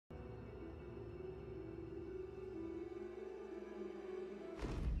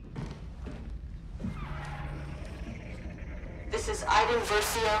This is Iden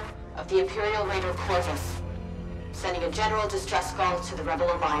Versio of the Imperial Raider Corvus, sending a general distress call to the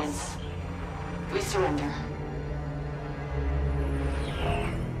Rebel Alliance. We surrender.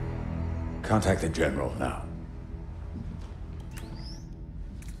 Contact the General now.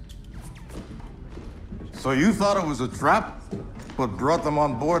 So you thought it was a trap, but brought them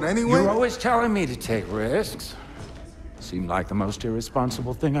on board anyway? You're always telling me to take risks. Seemed like the most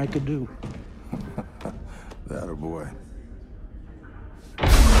irresponsible thing I could do. That a boy.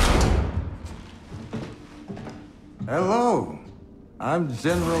 Hello. I'm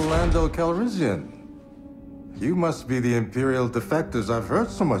General Lando Calrissian. You must be the Imperial defectors I've heard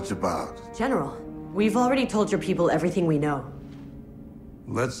so much about. General, we've already told your people everything we know.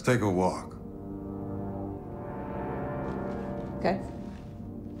 Let's take a walk. Okay.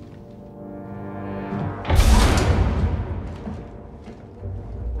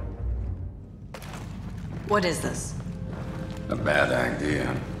 What is this? A bad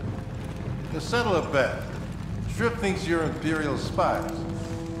idea. To settle a bet, Strip thinks you're Imperial spies.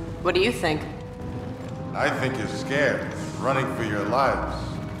 What do you think? I think you're scared, running for your lives.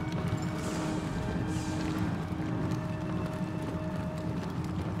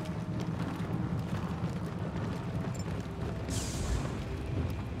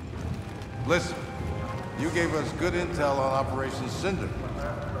 Listen, you gave us good intel on Operation Cinder.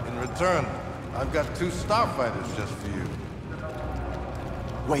 In return, I've got 2 starfighters just for you.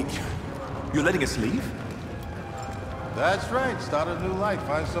 Wait, you're letting us leave? That's right. Start a new life.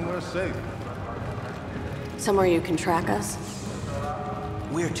 Find somewhere safe. Somewhere you can track us?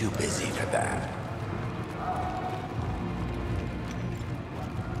 We're too busy for that.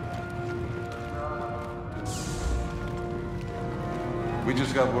 We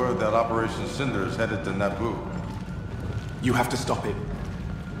just got word that Operation Cinder is headed to Naboo. You have to stop it.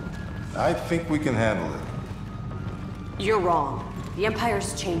 I think we can handle it. You're wrong. The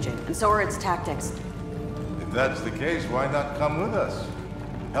Empire's changing, and so are its tactics. If that's the case, why not come with us?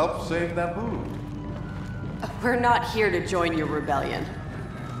 Help save Naboo. We're not here to join your rebellion.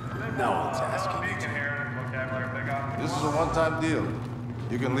 No one's asking you to. This is a one-time deal.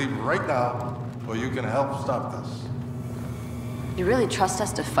 You can leave right now, or you can help stop this. You really trust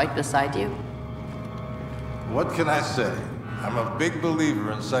us to fight beside you? What can I say? I'm a big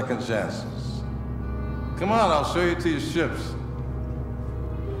believer in second chances. Come on, I'll show you to your ships.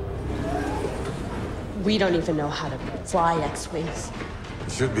 We don't even know how to fly X-Wings.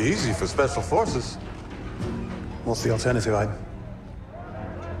 It should be easy for Special Forces. What's the alternative, Iden?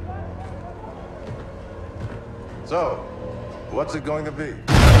 So, what's it going to be?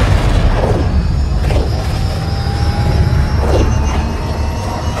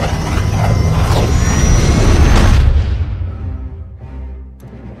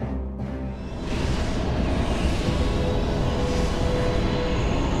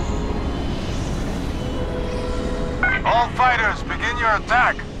 All fighters, begin your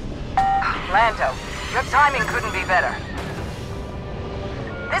attack! Lando, your timing couldn't be better.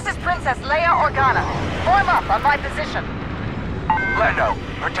 This is Princess Leia Organa. Form up on my position. Lando,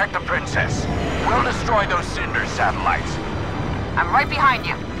 protect the princess. We'll destroy those Cinder satellites. I'm right behind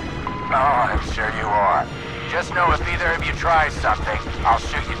you. Oh, I'm sure you are. Just know if either of you tries something, I'll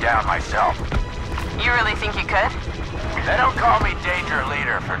shoot you down myself. You really think you could? They don't call me Danger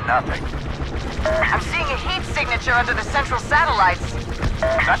Leader for nothing. I'm seeing a heat signature under the central satellites.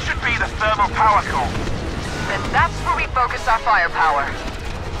 That should be the thermal power core. Then that's where we focus our firepower.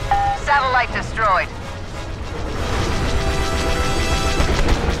 Satellite destroyed.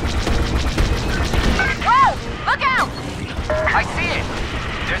 Whoa! Look out! I see it!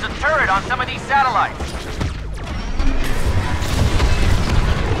 There's a turret on some of these satellites.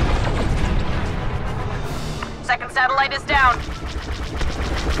 Second satellite is down.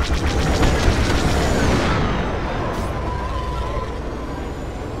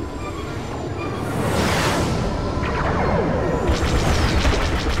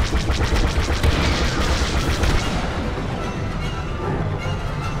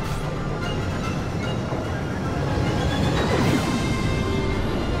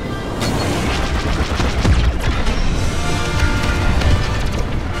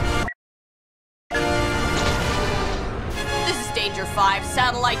 Danger 5,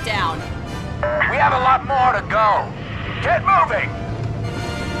 satellite down. We have a lot more to go. Get moving!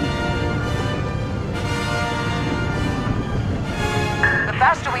 The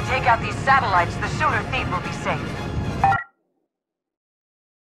faster we take out these satellites, the sooner Theed will be safe.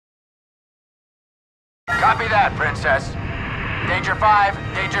 Copy that, Princess. Danger 5,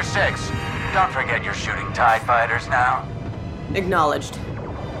 Danger 6. Don't forget you're shooting TIE fighters now. Acknowledged.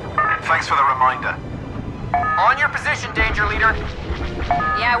 Thanks for the reminder. On your position, Danger Leader.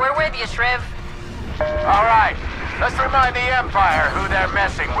 Yeah, we're with you, Shriv. All right, let's remind the Empire who they're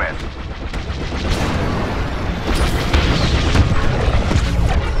messing with.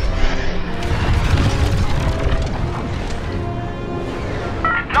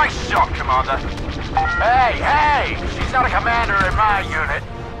 Nice shot, Commander. Hey! She's not a commander in my unit.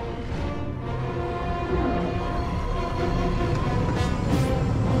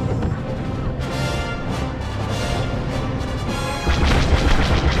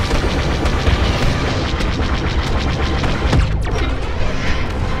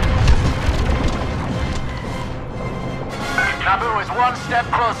 Naboo is one step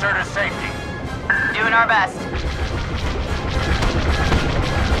closer to safety. Doing our best.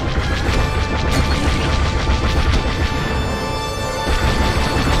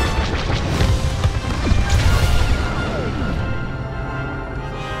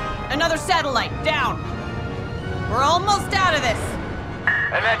 Another satellite, down. We're almost out of this.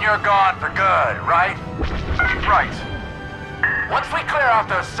 And then you're gone for good, right? Right. Once we clear out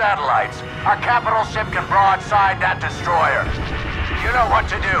those satellites, our capital ship can broadside that destroyer. You know what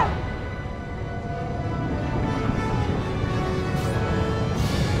to do.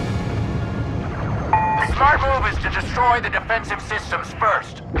 The smart move is to destroy the defensive systems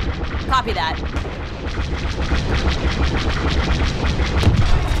first. Copy that.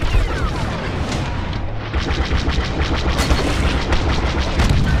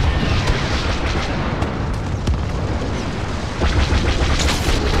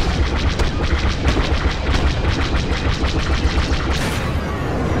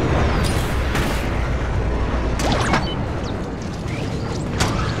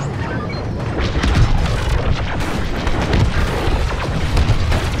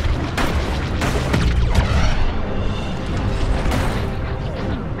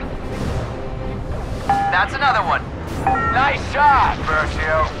 That's another one. Nice shot,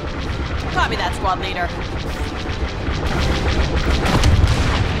 Versio. Copy that, squad leader.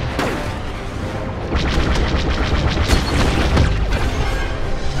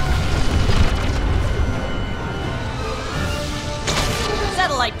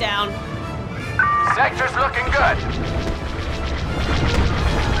 Satellite down. Sector's looking good.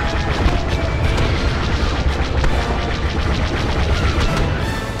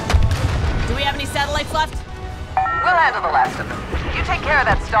 Do we have any satellites left? We'll handle the last of them. You take care of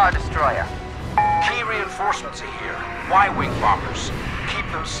that Star Destroyer. Key reinforcements are here. Y-wing bombers. Keep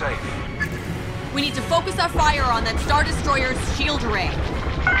them safe. We need to focus our fire on that Star Destroyer's shield array.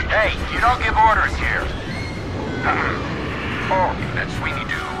 Hey, you don't give orders here. All units, we need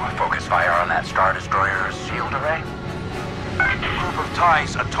to focus fire on that Star Destroyer's shield array. A group of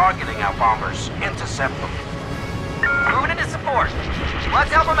TIEs are targeting our bombers. Intercept them. Moving into support. Let's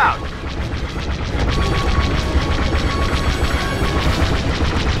help them out.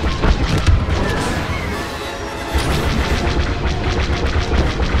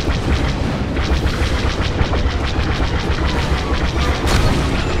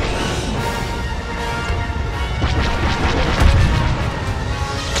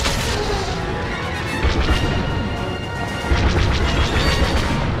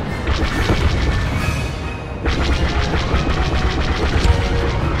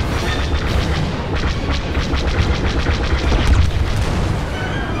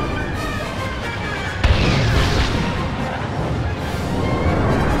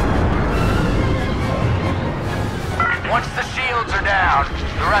 Once the shields are down,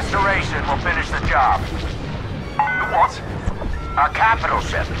 the restoration will finish the job. What? Our capital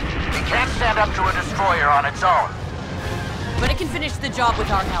ship. It can't stand up to a destroyer on its own. But it can finish the job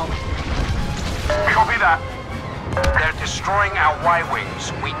with our help. Copy that. They're destroying our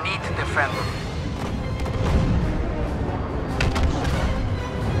Y-wings. We need to defend them.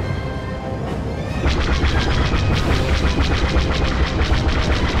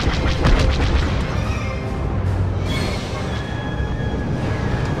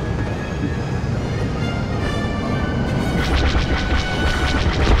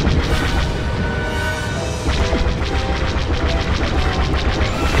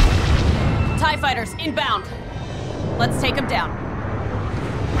 TIE fighters, inbound. Let's take them down.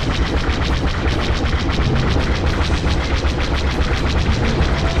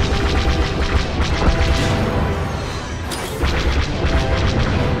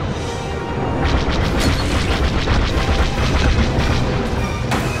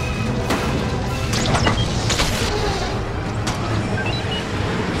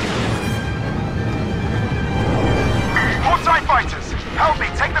 More TIE fighters! Help me,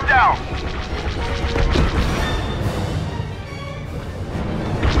 take them down!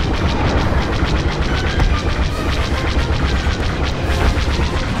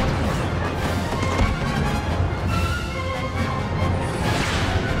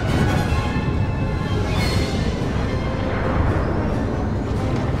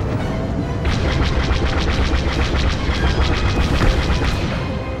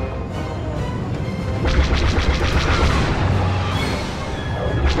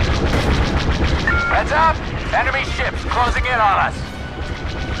 Heads up! Enemy ships closing in on us!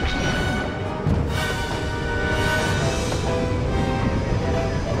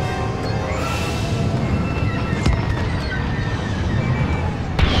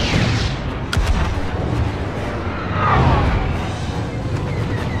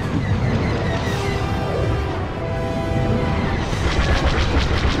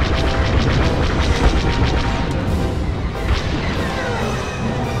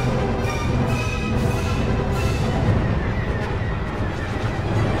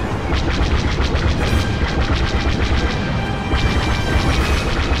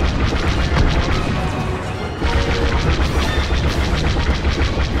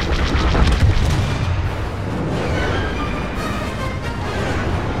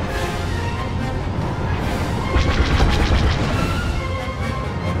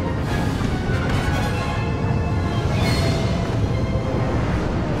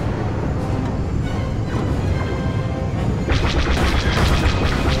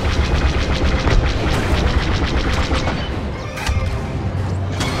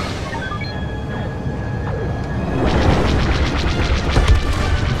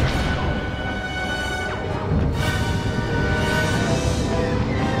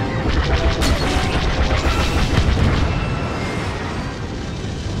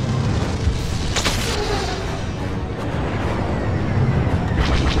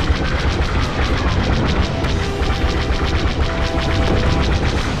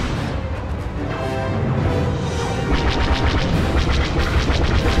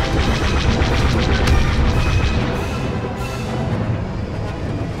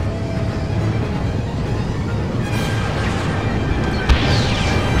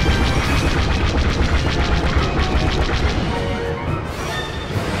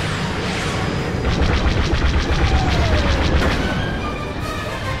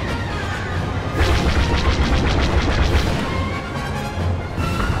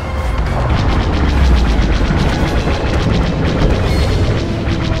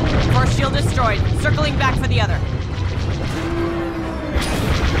 Circling back for the other.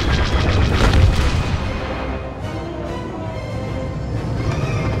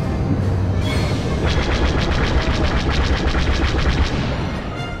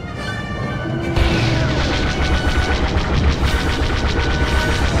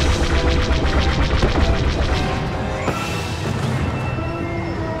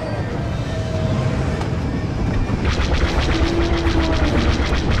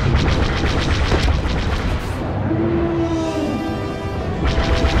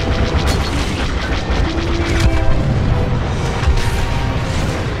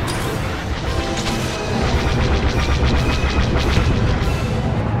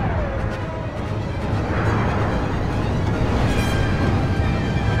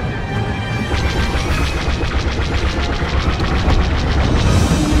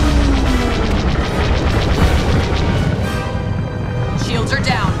 Shields are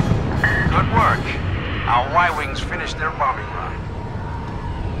down. Good work. Our Y-Wings finished their bombing run.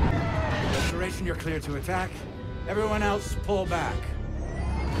 Restoration, you're clear to attack. Everyone else, pull back.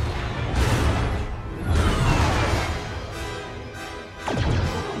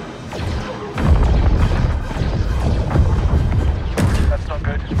 That's not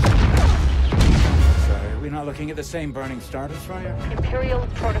good. Sorry, we're not looking at the same burning Star Destroyer? Imperial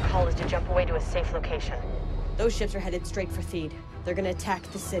protocol is to jump away to a safe location. Those ships are headed straight for Theed. They're gonna attack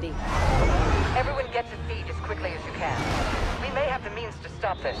the city. Everyone get to feed as quickly as you can. We may have the means to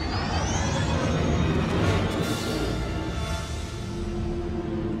stop this.